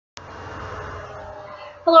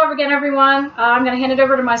Hello again, everyone. I'm going to hand it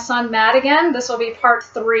over to my son, Matt, again. This will be part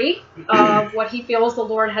 3 of what he feels the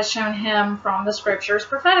Lord has shown him from the Scriptures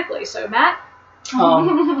prophetically. So, Matt?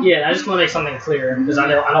 Yeah, I just want to make something clear, because I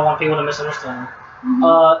don't want people to misunderstand.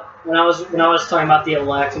 When I was talking about the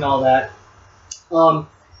elect and all that,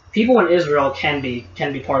 people in Israel can be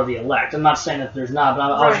part of the elect. I'm not saying that there's not, but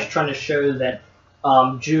I was just trying to show that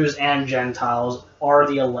Jews and Gentiles are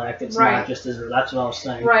the elect. It's not just Israel. That's what I was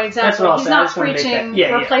saying. Right, exactly. That's what I was He's saying. not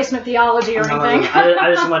preaching replacement theology or anything.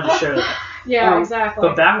 I just wanted to show that. Yeah, exactly.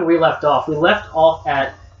 But back where we left off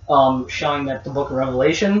at showing that the Book of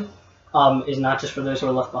Revelation is not just for those who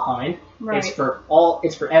are left behind. Right.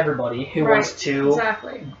 It's for everybody who wants to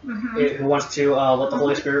who wants to let the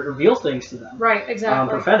Holy Spirit reveal things to them. Right, exactly.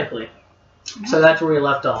 Prophetically. So that's where we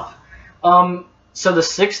left off. So the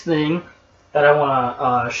sixth thing that I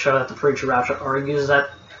want to show that the preacher rapture argues is that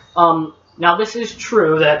now this is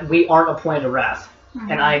true that we aren't appointed to wrath.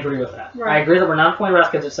 And I agree with that. Right. I agree that we're not appointed to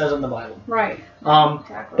wrath because it says it in the Bible. Right.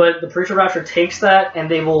 Exactly. But the preacher rapture takes that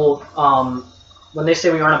and they will, when they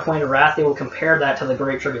say we aren't appointed to wrath, they will compare that to the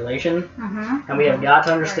Great Tribulation. And we have got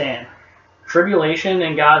to understand, tribulation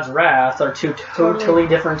and God's wrath are two totally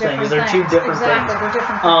different things. They're two different things. They're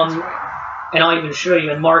different things. And I'll even show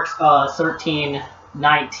you in Mark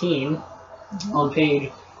 13:19 on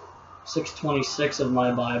page 626 of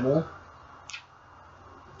my Bible.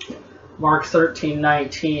 Mark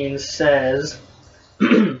 13:19 says,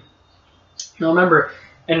 now remember,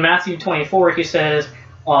 in Matthew 24 he says,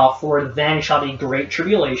 for then shall be great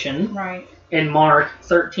tribulation. Right. And Mark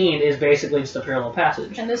 13 is basically just a parallel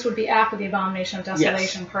passage. And this would be after the abomination of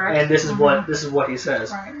desolation, correct? And this is what he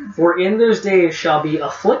says. Right. For in those days shall be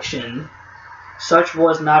affliction, such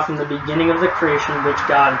was not from the beginning of the creation which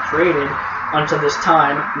God created unto this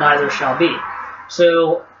time, neither shall be.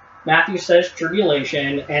 So Matthew says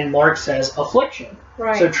tribulation, and Mark says affliction.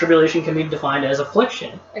 Right. So tribulation can be defined as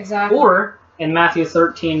affliction. Exactly. Or in Matthew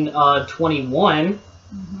 13:21,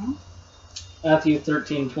 Matthew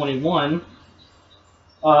 13:21,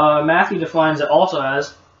 Matthew defines it also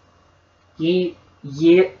as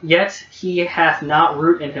yet he hath not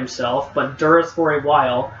root in himself, but dureth for a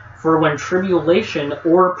while. For when tribulation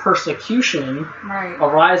or persecution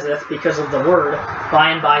ariseth because of the word,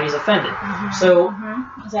 by and by he's offended. So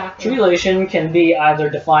tribulation can be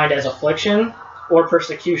either defined as affliction or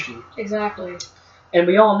persecution. Exactly. And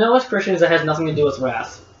we all know as Christians that has nothing to do with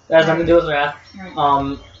wrath. That has nothing to do with wrath.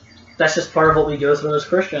 That's just part of what we go through as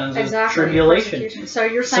Christians, is tribulation. So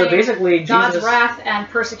you're saying basically God's wrath and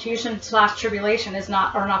persecution/tribulation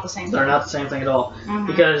are not the same thing? They're not the same thing at all.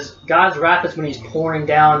 Because God's wrath is when he's pouring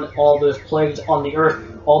down all those plagues on the earth,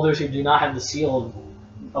 all those who do not have the seal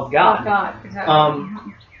of God. Of God, exactly.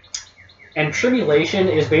 And tribulation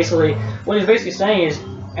is basically, what he's basically saying is,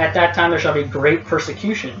 at that time there shall be great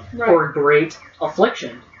persecution or great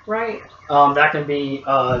affliction. Right. That can be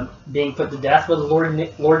being put to death for the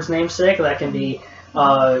Lord's name's sake. That can be,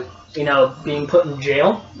 being put in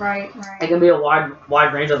jail. Right. It can be a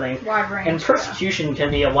wide range of things. And persecution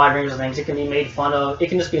can be a wide range of things. It can be made fun of. It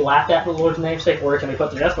can just be laughed at for the Lord's name's sake, or it can be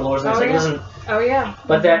put to death for the Lord's name's sake.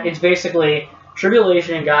 But that it's basically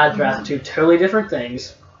tribulation and God's wrath are two totally different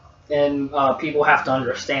things, and people have to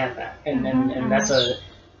understand that. And that's a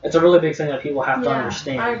really big thing that people have to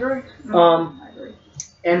understand. I agree.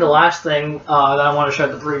 And the last thing that I want to show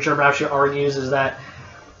that the pre-trib rapture argues is that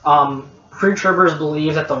pre-tribbers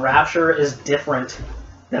believe that the rapture is different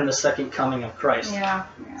than the second coming of Christ. And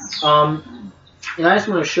I just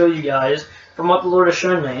want to show you guys, from what the Lord has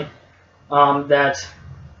shown me, that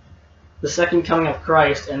the second coming of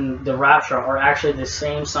Christ and the rapture are actually the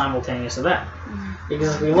same simultaneous event.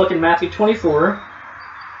 Because if we look in Matthew 24,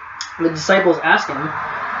 the disciples ask him,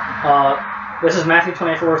 this is Matthew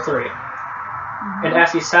 24:3. And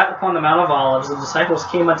as he sat upon the Mount of Olives, the disciples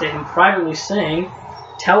came unto him privately, saying,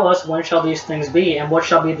 Tell us, when shall these things be, and what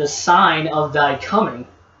shall be the sign of thy coming,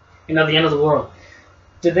 and of the end of the world?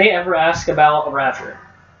 Did they ever ask about a rapture?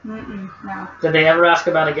 No. Did they ever ask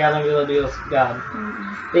about a gathering to do with God?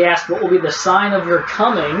 They asked, what will be the sign of your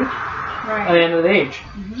coming at the end of the age?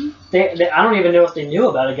 I don't even know if they knew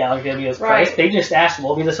about a gathering to be with Christ. They just asked, what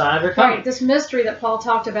will be the sign of your coming? This mystery that Paul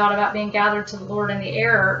talked about being gathered to the Lord in the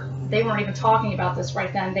air, they weren't even talking about this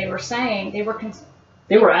right then. They were saying, they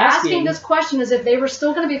were asking this question as if they were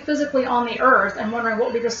still going to be physically on the earth and wondering what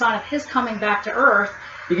would be the sign of his coming back to earth.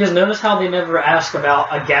 Because notice how they never ask about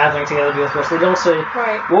a gathering together to be with Christ. They don't say,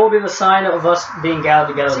 what will be the sign of us being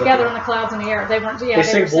gathered together in the clouds in the air. They weren't. They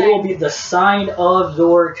say, what will be the sign of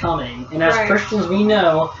your coming? And as Christians, we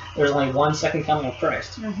know there's only one second coming of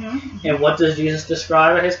Christ. And what does Jesus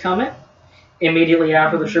describe at his coming? Immediately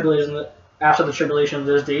after the tribulation after the tribulation of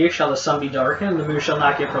those days shall the sun be darkened, and the moon shall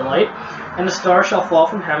not give her light, and the stars shall fall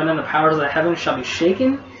from heaven, and the powers of the heavens shall be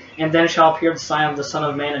shaken. And then shall appear the sign of the Son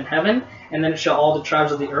of Man in heaven, and then shall all the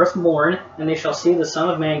tribes of the earth mourn, and they shall see the Son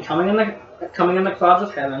of Man coming in the clouds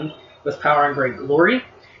of heaven with power and great glory.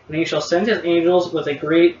 And he shall send his angels with a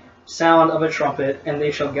great sound of a trumpet, and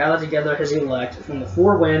they shall gather together his elect from the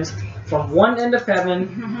four winds, from one end of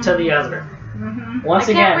heaven to the other. Once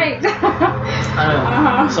again,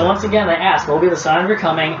 I know. So once again, they ask, what will be the sign of your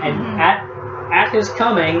coming? And at his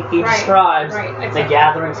coming, he describes the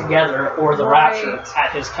gathering together, or the rapture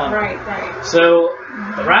at his coming. So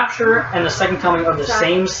the rapture and the second coming are the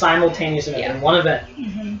same simultaneous event in one event.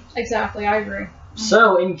 Exactly, I agree.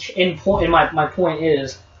 So my point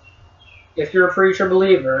is, if you're a pre-trib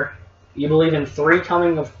believer, you believe in three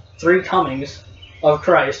comings of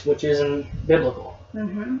Christ, which isn't biblical.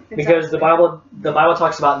 Because the Bible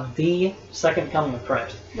talks about the second coming of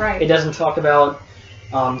Christ. It doesn't talk about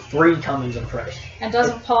three comings of Christ. And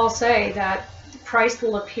doesn't Paul say that Christ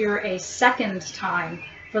will appear a second time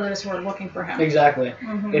for those who are looking for him? Exactly.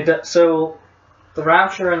 So the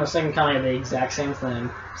rapture and the second coming are the exact same thing.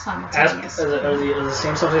 Simultaneous. As the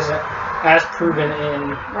same substance as proven in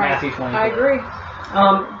Matthew 24. I agree.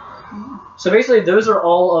 So basically, those are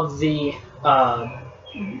all of the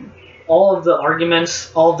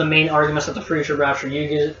arguments, all of the main arguments that the pre-trib rapture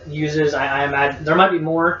uses. I imagine there might be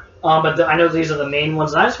more. But I know these are the main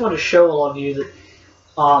ones. And I just want to show all of you that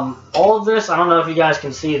all of this, I don't know if you guys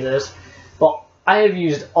can see this, but I have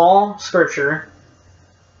used all Scripture.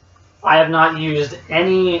 I have not used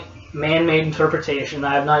any man-made interpretation.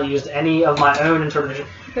 I have not used any of my own interpretation.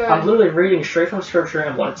 I'm literally reading straight from Scripture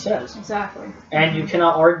and what it says. Exactly. And you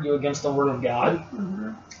cannot argue against the Word of God.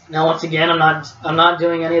 Now, once again, I'm not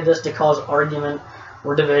doing any of this to cause argument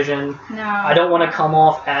or division. No. I don't want to come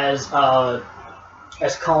off as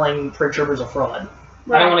calling pre-tribbers a fraud.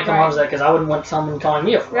 I don't want to come off as that because I wouldn't want someone calling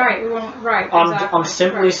me a fraud. Exactly. I'm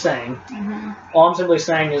simply saying, all I'm simply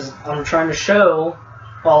saying is I'm trying to show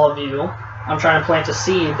all of you, I'm trying to plant a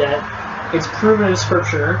seed that it's proven in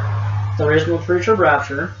Scripture there is no pre-trib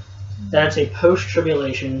rapture, that it's a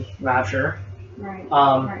post-tribulation rapture.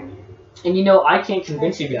 And you know, I can't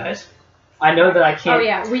convince you guys. I know that I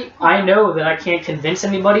can't. I know that I can't convince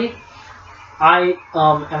anybody. I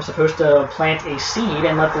am supposed to plant a seed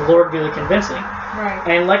and let the Lord do the convincing.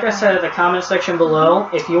 And like I said in the comment section below,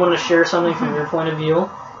 if you want to share something from your point of view,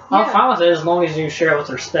 I'm fine with it as long as you share it with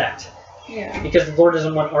respect. Because the Lord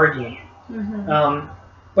doesn't want arguing.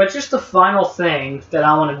 But just the final thing that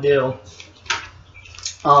I want to do,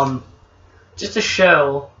 just to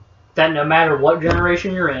show that no matter what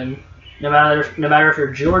generation you're in, no matter if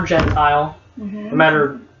you're Jew or Gentile, no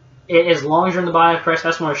matter, as long as you're in the body of Christ, I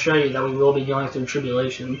just want to show you that we will be going through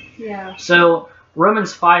tribulation. So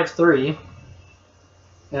Romans 5:3,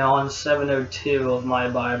 on 702 of my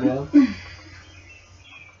Bible.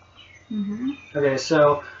 Okay,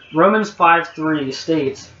 so Romans 5:3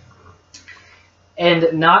 states,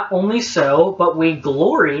 and not only so, but we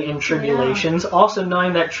glory in tribulations, also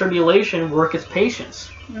knowing that tribulation worketh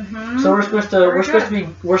patience. So we're supposed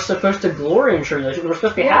to glory in tribulation. We're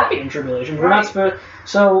supposed to be happy in tribulation. We're not supposed.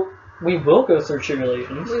 So we will go through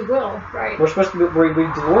tribulations. We will, right? We're supposed to be, we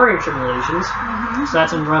glory in tribulations. So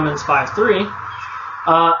that's in Romans 5:3.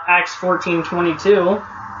 Acts 14:22.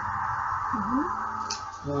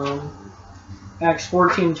 Acts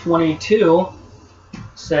 14:22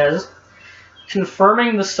 says,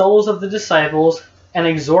 confirming the souls of the disciples and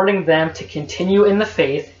exhorting them to continue in the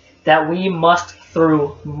faith, that we must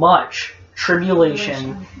through much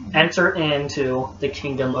tribulation enter into the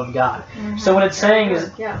kingdom of God. So what it's saying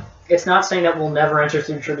is, it's not saying that we'll never enter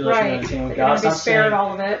through tribulation into the kingdom of God. It's not saying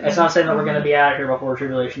all of it. It's not saying that we're going to be out of here before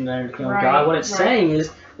tribulation to enter the kingdom of God. What it's saying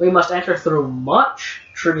is we must enter through much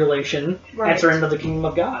tribulation, enter into the kingdom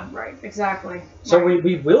of God. Exactly. So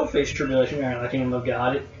we will face tribulation to enter the kingdom of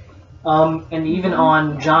God. And even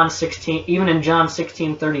on John 16, even in John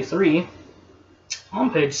 16:33, on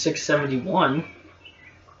page 671,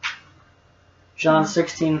 John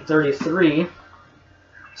 16:33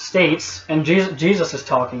 states, and Jesus is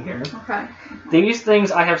talking here. These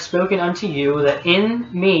things I have spoken unto you, that in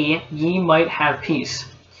me ye might have peace.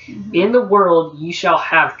 In the world ye shall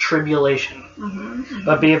have tribulation,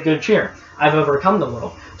 but be of good cheer. I've overcome the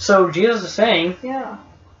world. So Jesus is saying,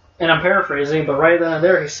 and I'm paraphrasing, but right then and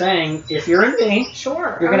there he's saying, if you're in me,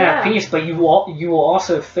 you're going to have peace, but you will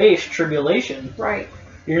also face tribulation.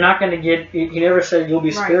 You're not going to get, he never said you'll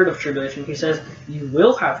be spared of tribulation. He says you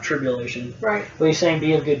will have tribulation. But he's saying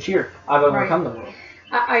be of good cheer. I've overcome the world.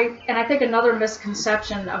 I think another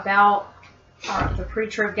misconception about the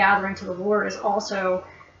pre-trib gathering to the Lord is also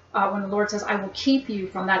when the Lord says, I will keep you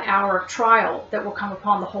from that hour of trial that will come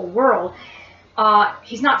upon the whole world,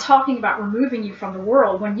 he's not talking about removing you from the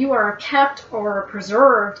world. When you are kept or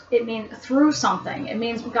preserved, it means through something. It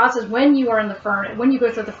means God says, when you are in the furnace, when you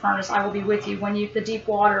go through the furnace, I will be with you. When you're in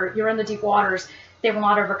the deep waters, they will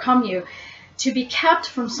not overcome you. To be kept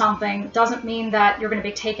from something doesn't mean that you're going to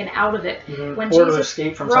be taken out of it. When or Jesus, to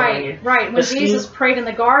escape from something. Right. When Jesus prayed in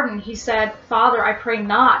the garden, he said, Father, I pray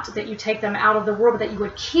not that you take them out of the world, but that you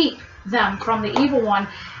would keep them from the evil one.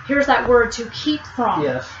 Here's that word, to keep from,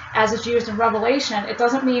 as it's used in Revelation. It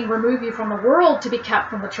doesn't mean remove you from the world to be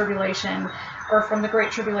kept from the tribulation or from the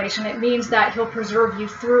Great Tribulation. It means that he'll preserve you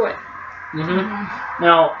through it.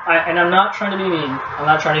 Now, I'm not trying to be mean. I'm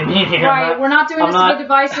not trying to be mean here. Right, we're not doing this to be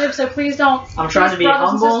divisive, so please don't. I'm trying to be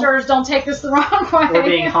brothers humble. And sisters, don't take this the wrong way. We're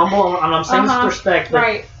being humble, and I'm saying this with respect.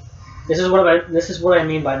 But this is what I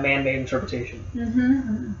mean by man-made interpretation.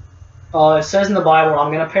 It says in the Bible,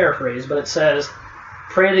 I'm going to paraphrase, but it says,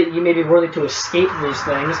 "Pray that you may be worthy to escape these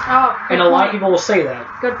things." And a lot of people will say that.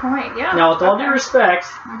 Good point. Yeah. Now, with all due respect.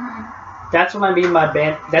 That's what I mean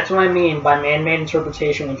by man-made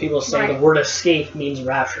interpretation when people say the word escape means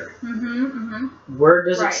rapture. Where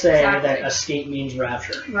does it say that escape means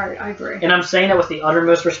rapture? Right, I agree. And I'm saying that with the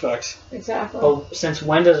uttermost respect. Exactly. But since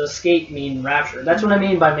when does escape mean rapture? That's what I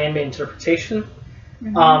mean by man-made interpretation.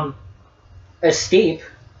 Escape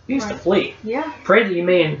means to flee. Yeah. Pray that you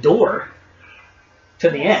may endure to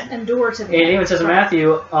the end. Endure to the end. It even says in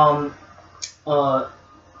Matthew,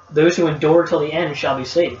 those who endure till the end shall be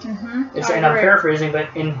saved. And I'm paraphrasing,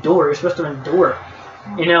 but endure. You're supposed to endure.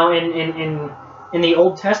 You know, in the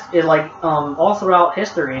Old Testament, all throughout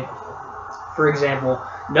history, for example,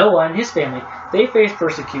 Noah and his family, they faced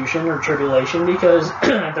persecution or tribulation because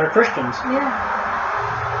they're Christians.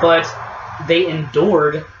 Yeah. But they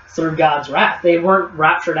endured through God's wrath. They weren't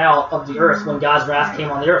raptured out of the earth when God's wrath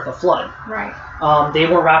came on the earth, the flood. Right. They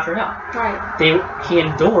weren't raptured out. Right. He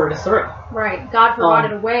endured through. Right. God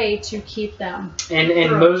provided a way to keep them.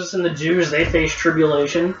 And Moses and the Jews, they faced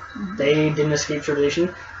tribulation. They didn't escape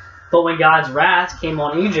tribulation. But when God's wrath came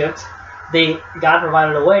on Egypt, God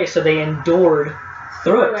provided a way, so they endured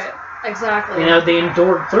through it. Exactly. You know, they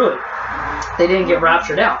endured through it. They didn't get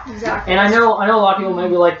raptured out. Exactly. And I know a lot of people may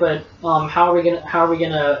be like, but how are we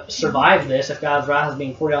gonna survive this if God's wrath is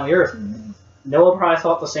being poured out on the earth? Noah probably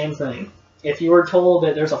thought the same thing. If you were told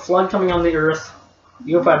that there's a flood coming on the earth,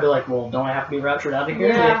 you would probably be like, well, don't I have to be raptured out of here?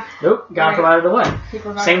 Yeah. Like, nope, God provided a way.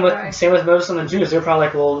 Same with Moses and the Jews. They're probably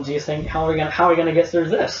like, well, do you think how are we gonna get through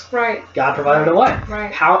this? Right. God provided a way.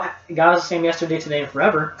 Right. God is the same yesterday, today, and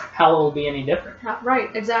forever. How will it be any different? Right.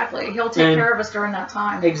 Exactly. He'll take care of us during that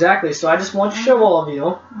time. Exactly. So I just want to show all of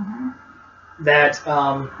you that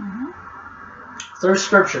through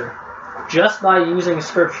Scripture, just by using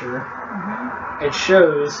Scripture, it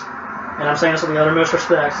shows, and I'm saying this with the uttermost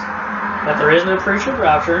respect, that there is no pre-trib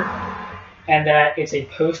rapture, and that it's a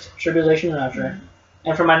post-tribulation rapture.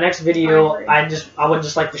 And for my next video, I would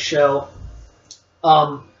just like to show,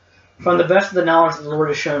 from the best of the knowledge that the Lord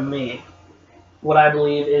has shown me, what I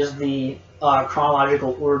believe is the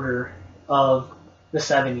chronological order of the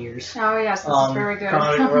 7 years. Oh yes, this is very good.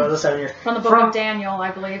 Chronological order of the 7 years. From the book of Daniel,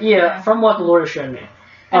 I believe. Yeah, from what the Lord has shown me.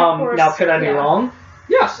 Now, could I be wrong?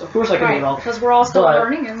 Yes, of course I could be wrong. Because we're all still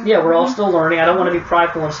learning. We're all still learning. I don't want to be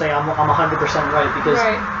prideful and say I'm 100% right,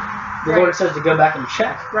 because the Lord says to go back and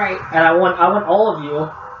check. Right. And I want all of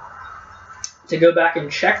you to go back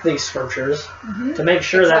and check these scriptures to make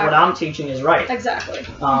sure that what I'm teaching is right. Exactly.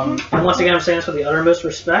 And once again, I'm saying this with the uttermost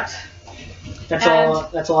respect.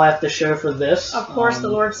 That's all I have to show for this. Of course, the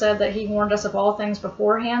Lord said that He warned us of all things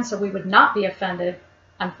beforehand, so we would not be offended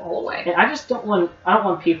and fall away. And I don't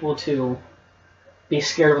want people to be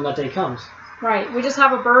scared when that day comes. Right. We just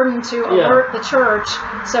have a burden to alert the church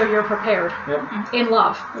so you're prepared. Yep. In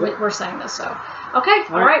love. We're saying this. So, okay.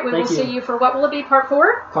 All right. We will see you for what will it be? Part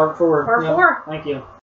 4? Part 4. Part 4. Thank you.